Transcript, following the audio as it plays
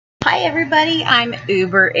Hi everybody, I'm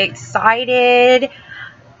uber excited.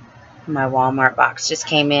 My Walmart box just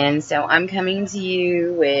came in, so I'm coming to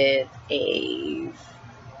you with a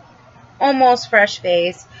almost fresh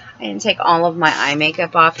face. I didn't take all of my eye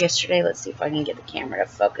makeup off yesterday. Let's see if I can get the camera to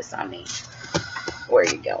focus on me. Where are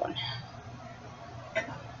you going?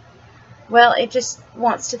 Well, it just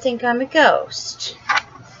wants to think I'm a ghost.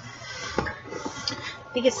 I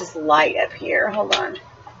think it's this light up here. Hold on.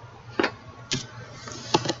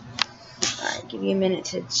 Alright, give you a minute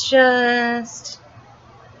to adjust.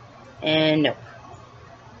 And nope.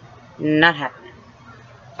 Not happening.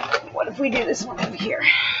 What if we do this one over here?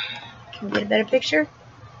 Can we get a better picture?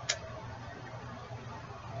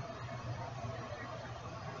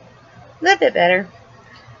 A little bit better.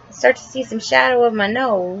 Start to see some shadow of my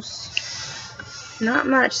nose. Not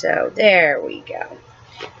much though. There we go.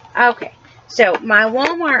 Okay. So my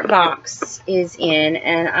Walmart box is in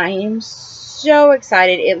and I am so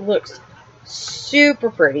excited. It looks super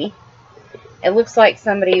pretty. It looks like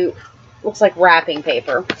wrapping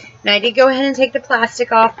paper. Now I did go ahead and take the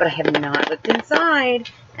plastic off, but I have not looked inside.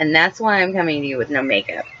 And that's why I'm coming to you with no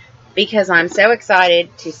makeup. Because I'm so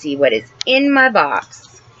excited to see what is in my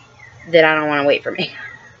box that I don't want to wait for me.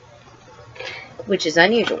 Which is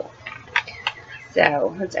unusual.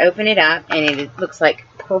 So let's open it up, and it looks like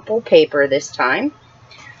purple paper this time.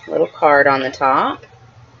 Little card on the top.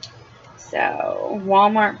 So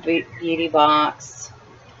Walmart beauty box.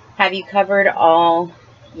 Have you covered all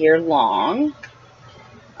year long?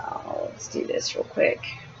 Oh, let's do this real quick.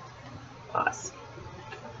 Pause.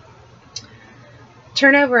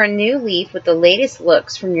 Turn over a new leaf with the latest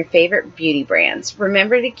looks from your favorite beauty brands.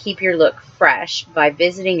 Remember to keep your look fresh by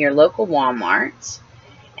visiting your local Walmart.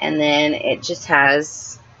 And then it just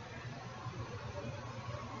has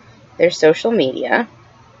their social media.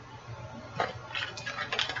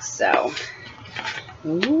 So,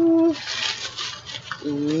 ooh.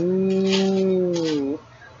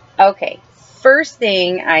 Okay, first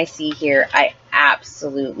thing I see here, I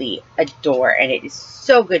absolutely adore, and it is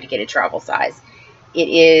so good to get a travel size. It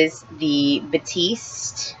is the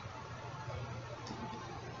Batiste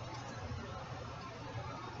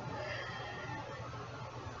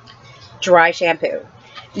dry shampoo.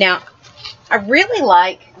 Now, I really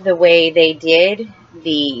like the way they did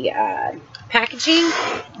the packaging.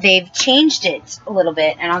 They've changed it a little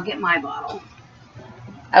bit, and I'll get my bottle.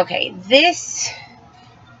 Okay, this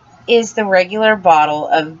is the regular bottle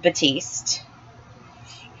of Batiste.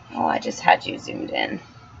 Oh, I just had you zoomed in.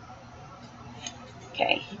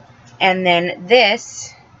 Okay, and then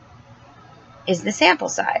this is the sample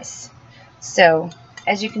size. So,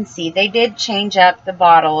 as you can see, they did change up the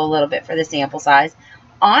bottle a little bit for the sample size.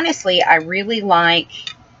 Honestly, I really like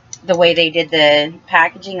the way they did the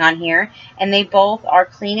packaging on here. And they both are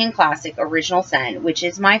Clean and Classic Original Scent, which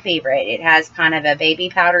is my favorite. It has kind of a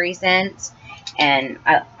baby powdery scent, and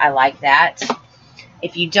I like that.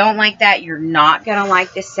 If you don't like that, you're not going to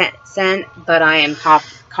like this scent, but I am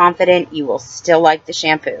confident you will still like the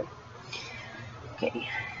shampoo. Okay,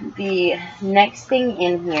 the next thing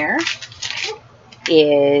in here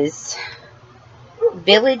is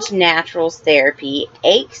Village Naturals Therapy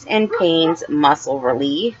Aches and Pains Muscle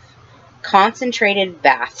Relief Concentrated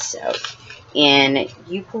Bath Soap in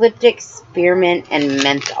eucalyptus, spearmint, and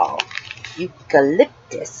menthol.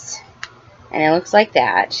 Eucalyptus. And it looks like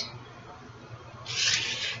that.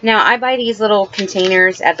 Now, I buy these little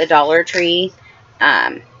containers at the Dollar Tree,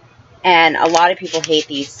 and a lot of people hate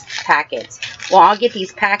these packets. Well, I'll get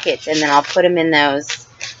these packets, and then I'll put them in those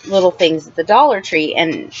little things at the Dollar Tree,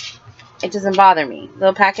 and it doesn't bother me.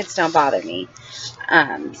 Little packets don't bother me.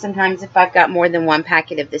 Sometimes if I've got more than one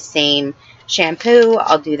packet of the same shampoo,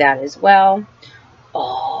 I'll do that as well.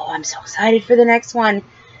 Oh, I'm so excited for the next one.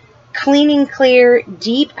 Clean and Clear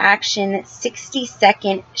Deep Action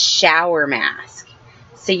 60-Second Shower Mask.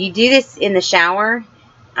 So you do this in the shower.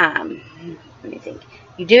 Let me think.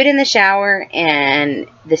 You do it in the shower, and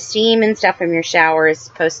the steam and stuff from your shower is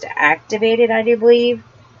supposed to activate it, I do believe.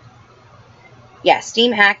 Yeah,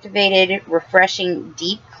 steam activated, refreshing,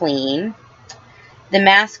 deep clean. The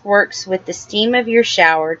mask works with the steam of your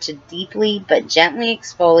shower to deeply but gently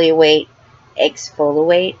exfoliate.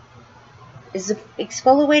 Exfoliate? Is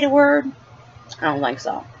exfoliate a word? I don't think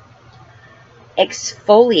so.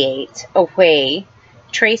 Exfoliate away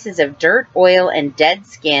traces of dirt, oil, and dead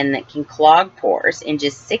skin that can clog pores. In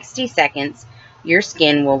just 60 seconds, your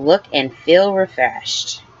skin will look and feel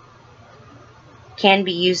refreshed. Can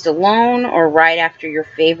be used alone or right after your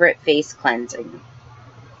favorite face cleansing.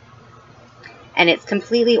 And it's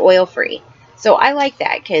completely oil-free. So I like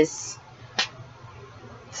that because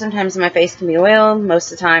sometimes my face can be oiled.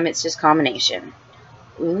 Most of the time it's just combination.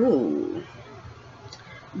 Ooh.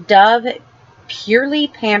 Dove Purely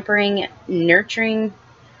Pampering Nutritioning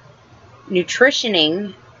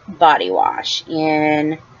Body Wash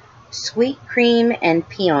in Sweet Cream and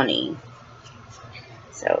Peony.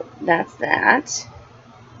 So that's that.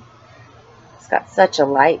 It's got such a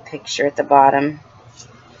light picture at the bottom.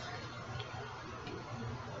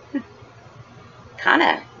 Kind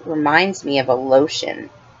of reminds me of a lotion.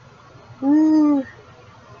 Ooh.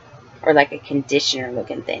 Or like a conditioner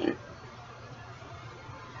looking thing.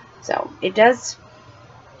 So it has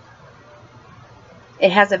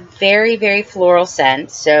a very, very floral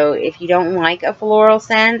scent. So if you don't like a floral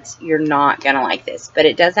scent, you're not going to like this. But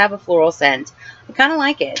it does have a floral scent. I kind of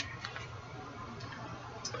like it.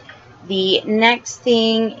 The next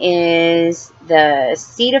thing is the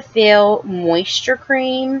Cetaphil Moisture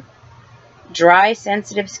Cream. Dry,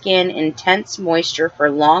 sensitive skin, intense moisture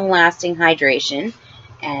for long-lasting hydration.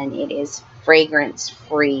 And it is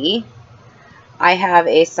fragrance-free. I have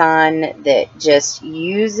a son that just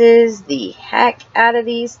uses the heck out of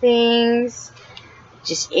these things.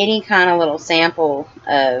 Just any kind of little sample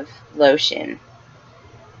of lotion.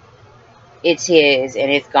 It's his,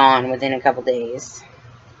 and it's gone within a couple days.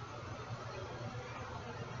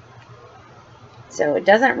 So it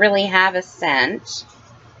doesn't really have a scent.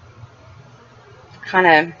 Kind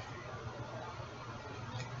of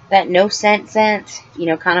that no scent, you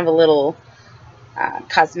know, kind of a little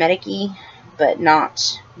cosmetic-y, but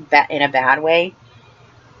not in a bad way.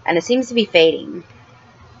 And it seems to be fading.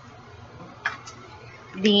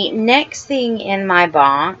 The next thing in my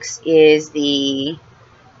box is the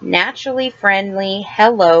Naturally Friendly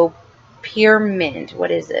Hello Pure Mint.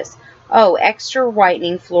 What is this? Oh, Extra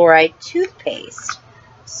Whitening Fluoride Toothpaste.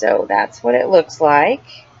 So that's what it looks like.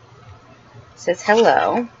 It says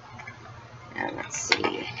hello. And let's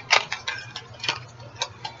see.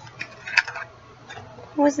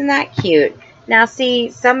 Wasn't that cute? Now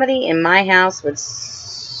see, somebody in my house would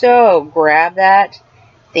so grab that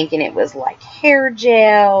thinking it was like hair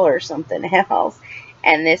gel or something else.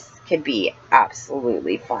 And this could be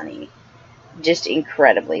absolutely funny. Just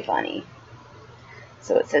incredibly funny.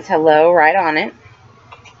 So it says hello right on it.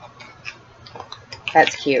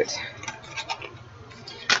 That's cute.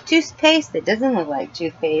 Toothpaste that doesn't look like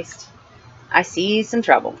toothpaste. I see some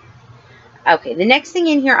trouble. Okay, the next thing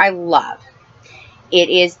in here I love. It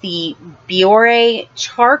is the Biore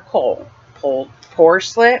Charcoal Pore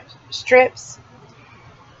Strips.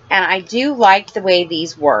 And I do like the way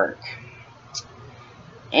these work.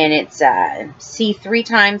 And it's see 3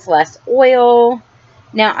 times less oil.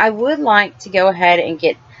 Now I would like to go ahead and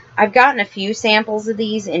get, I've gotten a few samples of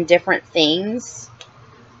these in different things.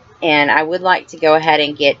 And I would like to go ahead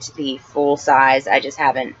and get the full size. I just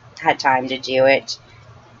haven't had time to do it.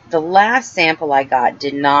 The last sample I got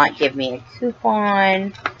did not give me a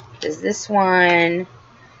coupon. Does this one?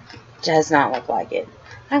 Does not look like it.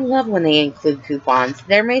 I love when they include coupons.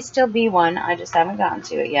 There may still be one. I just haven't gotten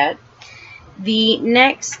to it yet. The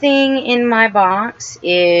next thing in my box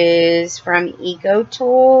is from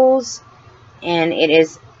EcoTools. And it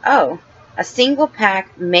is, oh, a single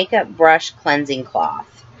pack makeup brush cleansing cloth.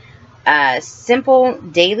 Simple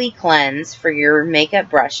daily cleanse for your makeup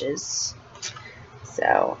brushes.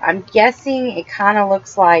 So I'm guessing it kind of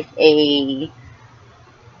looks like a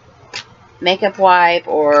makeup wipe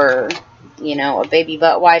or, you know, a baby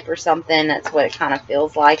butt wipe or something. That's what it kind of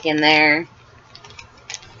feels like in there.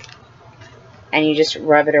 And you just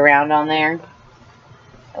rub it around on there.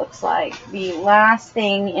 Looks like the last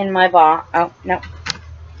thing in my box. Oh, no.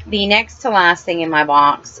 The next to last thing in my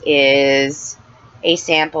box is a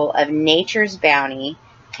sample of Nature's Bounty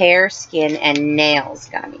Hair, Skin, and Nails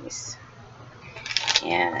gummies.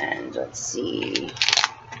 And let's see.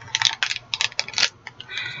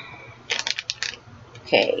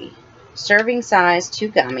 Okay. Serving size,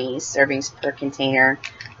 2 gummies. Servings per container,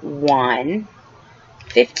 1.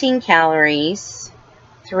 15 calories.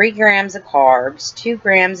 3 grams of carbs. 2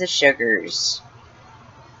 grams of sugars.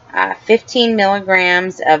 15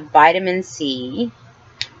 milligrams of vitamin C.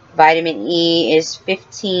 Vitamin E is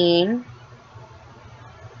 15.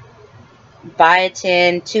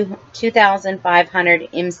 Biotin, 2,500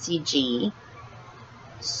 mcg.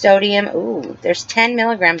 Sodium, ooh, there's 10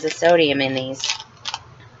 milligrams of sodium in these.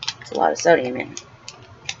 That's a lot of sodium in.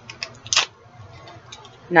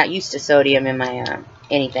 I'm not used to sodium in my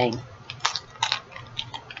anything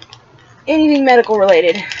medical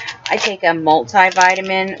related. I take a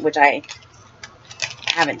multivitamin, which I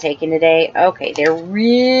haven't taken today. Okay, they're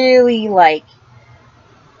really like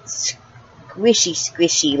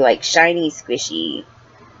squishy, like shiny squishy.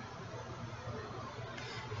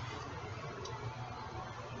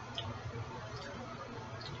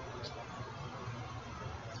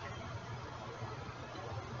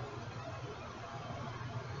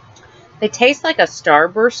 They taste like a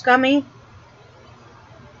Starburst gummy.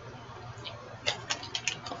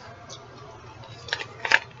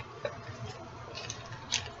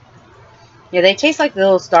 Yeah, they taste like the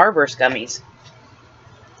little Starburst gummies.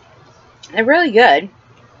 They're really good.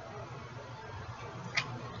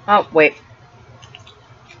 Oh, wait.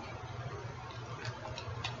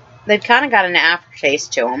 They've kind of got an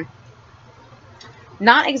aftertaste to them.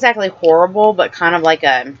 Not exactly horrible, but kind of like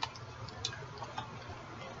a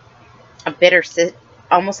bitter,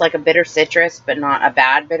 almost like a bitter citrus, but not a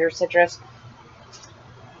bad bitter citrus.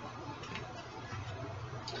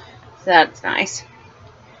 So that's nice.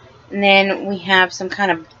 And then we have some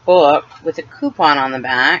kind of book with a coupon on the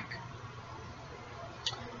back.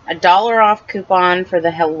 $1 off coupon for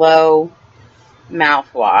the Hello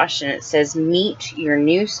mouthwash. And it says, meet your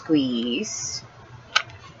new squeeze.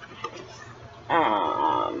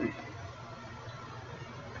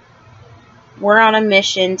 We're on a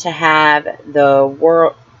mission to have the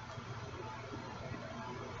world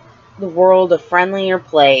a friendlier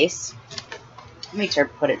place. Let me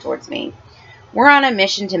put it towards me. We're on a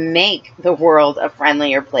mission to make the world a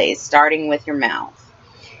friendlier place, starting with your mouth.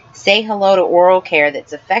 Say hello to oral care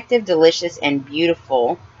that's effective, delicious, and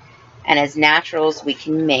beautiful, and as natural as we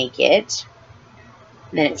can make it.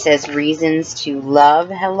 Then it says reasons to love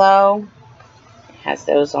Hello. It has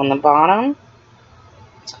those on the bottom.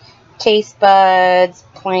 Taste buds,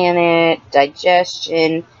 planet,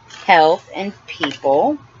 digestion, health, and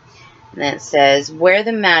people. And then it says where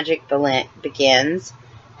the magic begins.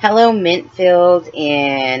 Hello Mintfield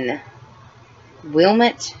in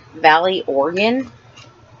Wilmette Valley, Oregon.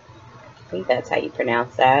 I think that's how you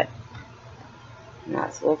pronounce that. And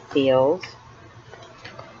that's a little field.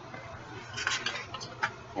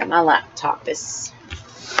 And my laptop is...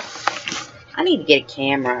 I need to get a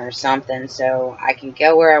camera or something so I can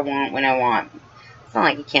go where I want when I want. It's not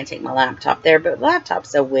like you can't take my laptop there, but the laptop's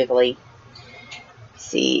so wiggly. Let's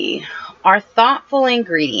see. Our thoughtful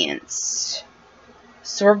ingredients.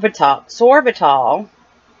 Sorbitol,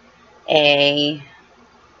 a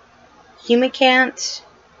humectant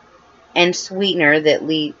and sweetener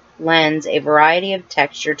that lends a variety of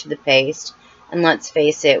texture to the paste. And let's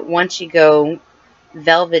face it, once you go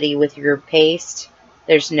velvety with your paste,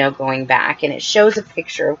 there's no going back. And it shows a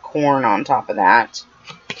picture of corn on top of that.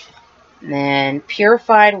 And then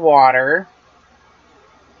purified water,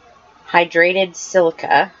 hydrated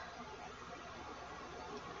silica,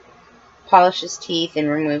 polishes teeth and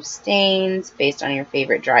removes stains based on your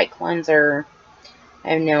favorite dry cleanser.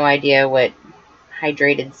 I have no idea what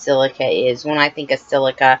hydrated silica is. When I think of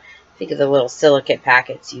silica, I think of the little silicate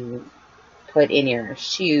packets you put in your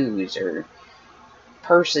shoes or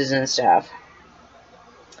purses and stuff.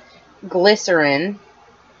 Glycerin,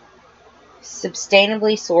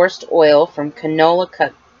 sustainably sourced oil from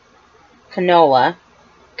canola.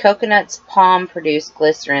 Coconuts palm produce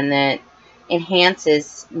glycerin that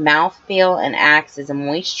enhances mouthfeel and acts as a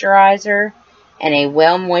moisturizer, and a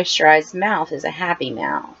well-moisturized mouth is a happy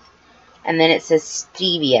mouth. And then it says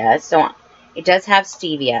stevia, so it does have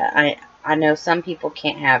stevia. I know some people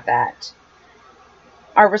can't have that.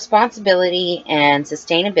 Our responsibility and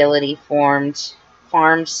sustainability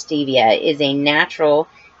farmed stevia is a natural,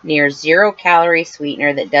 near zero-calorie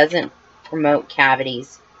sweetener that doesn't promote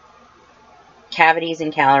cavities. Cavities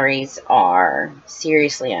and calories are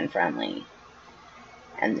seriously unfriendly.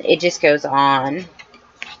 And it just goes on.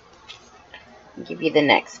 I'll give you the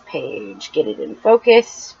next page. Get it in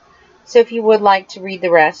focus. So if you would like to read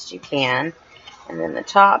the rest, you can. And then the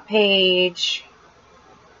top page.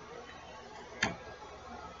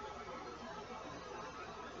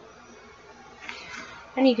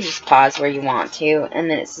 And you can just pause where you want to. And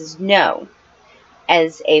then it says, no.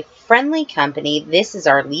 As a friendly company, this is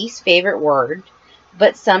our least favorite word,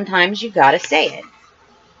 but sometimes you gotta say it.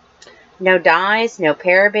 No dyes, no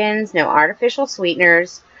parabens, no artificial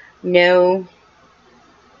sweeteners, no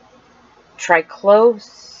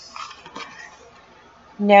triclosan,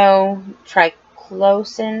 no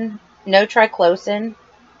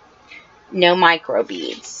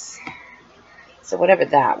microbeads. So whatever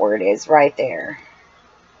that word is right there.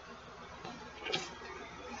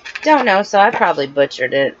 Don't know, so I probably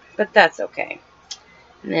butchered it, but that's okay.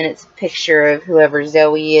 And then it's a picture of whoever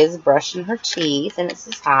Zoe is brushing her teeth, and it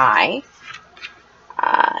says hi.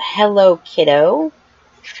 Hello, kiddo.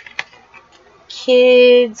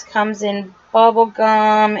 Kids comes in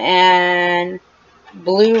bubblegum and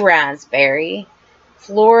blue raspberry.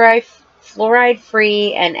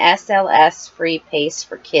 Fluoride-free and SLS-free paste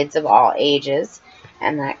for kids of all ages.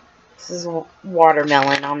 And this is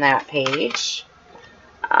watermelon on that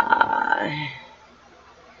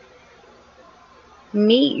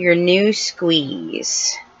Meet your new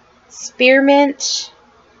squeeze. Spearmint,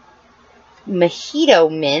 mojito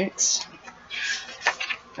mint.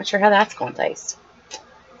 Not sure how that's going to taste.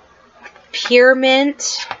 Pure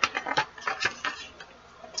mint.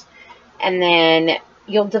 And then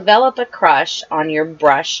you'll develop a crush on your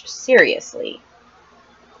brush seriously.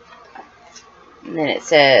 And then it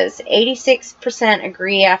says, 86%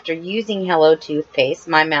 agree after using Hello toothpaste.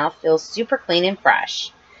 My mouth feels super clean and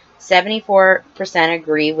fresh. 74%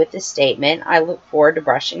 agree with this statement. I look forward to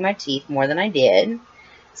brushing my teeth more than I did.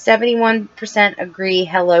 71% agree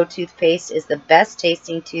Hello toothpaste is the best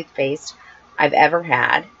tasting toothpaste I've ever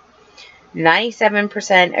had.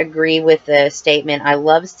 97% agree with the statement. I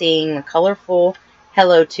love seeing the colorful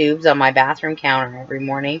Hello tubes on my bathroom counter every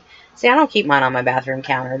morning. See, I don't keep mine on my bathroom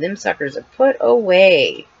counter. Them suckers are put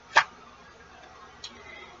away.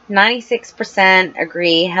 96%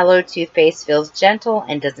 agree Hello toothpaste feels gentle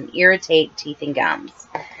and doesn't irritate teeth and gums.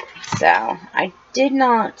 So, I did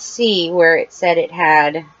not see where it said it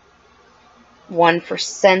had one for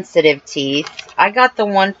sensitive teeth. I got the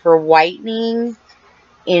one for whitening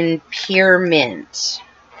in pure mint.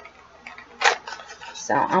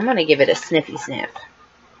 So, I'm going to give it a sniffy sniff.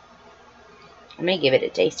 I may give it a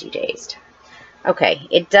tasty taste. Okay,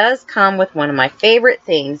 it does come with one of my favorite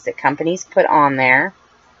things that companies put on there.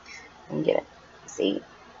 Let me get it. See,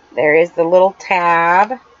 there is the little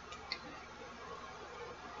tab.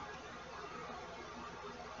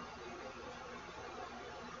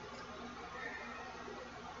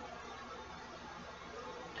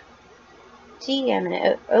 Gee, I'm going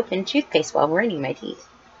to open toothpaste while brushing my teeth.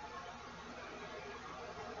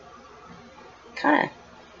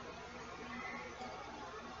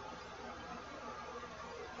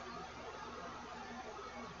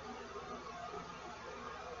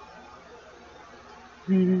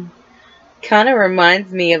 Kind of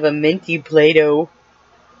reminds me of a minty Play-Doh.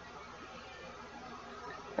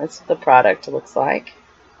 That's what the product looks like.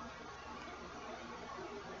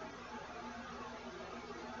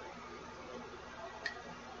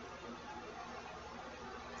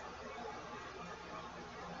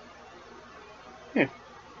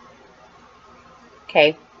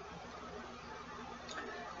 Okay.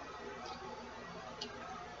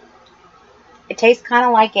 It tastes kind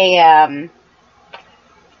of like a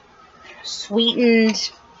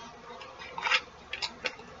sweetened,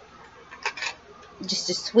 just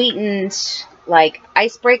a sweetened, like,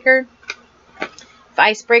 Icebreaker. If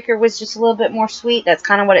Icebreaker was just a little bit more sweet, that's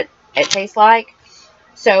kind of what it tastes like.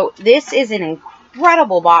 So, this is an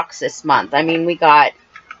incredible box this month. I mean, we got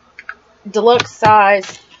deluxe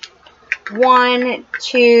size 1,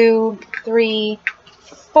 2, 3,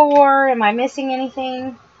 4. Am I missing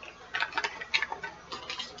anything?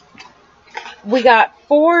 We got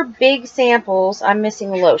 4 big samples. I'm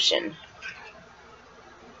missing a lotion.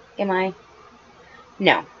 Am I?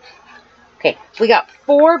 No. Okay, we got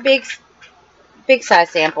 4 big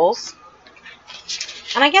size samples.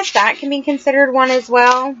 And I guess that can be considered one as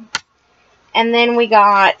well. And then we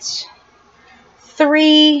got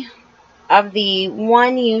 3 of the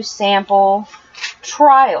one-use sample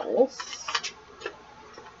trials.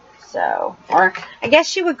 So, or I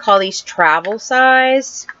guess you would call these travel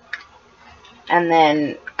size. And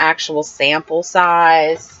then actual sample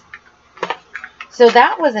size. So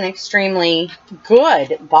that was an extremely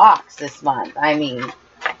good box this month. I mean,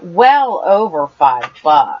 well over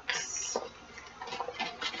 $5.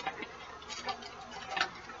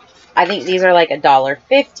 I think these are like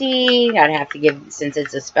 $1.50. I'd have to give, since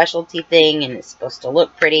it's a specialty thing and it's supposed to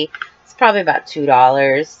look pretty, it's probably about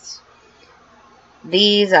 $2.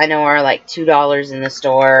 These I know are like $2 in the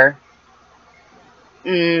store.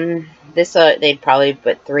 This they'd probably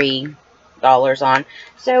put $3 on.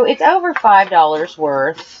 So it's over $5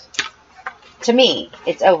 worth. To me,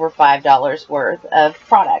 it's over $5 worth of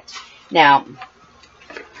product. Now,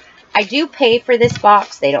 I do pay for this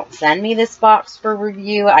box. They don't send me this box for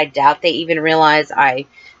review. I doubt they even realize I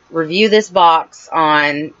review this box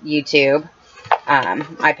on YouTube.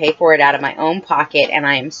 I pay for it out of my own pocket, and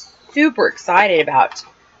I am super excited about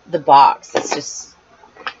the box. It's just,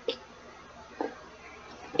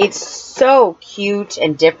 it's so cute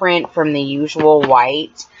and different from the usual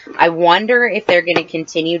white. I wonder if they're going to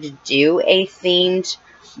continue to do a themed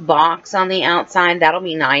box on the outside. That'll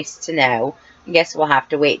be nice to know. I guess we'll have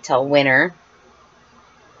to wait till winter.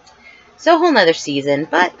 So a whole nother season.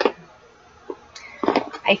 But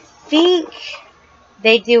I think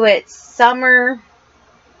they do it summer,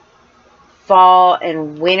 fall,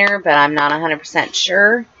 and winter. But I'm not 100%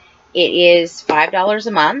 sure. It is $5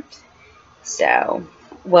 a month. So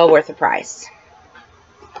well worth the price.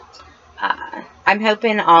 I I'm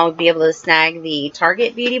hoping I'll be able to snag the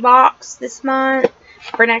Target beauty box this month,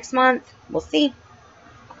 for next month. We'll see.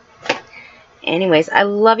 Anyways, I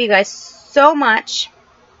love you guys so much.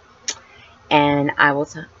 And I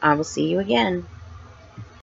will see you again.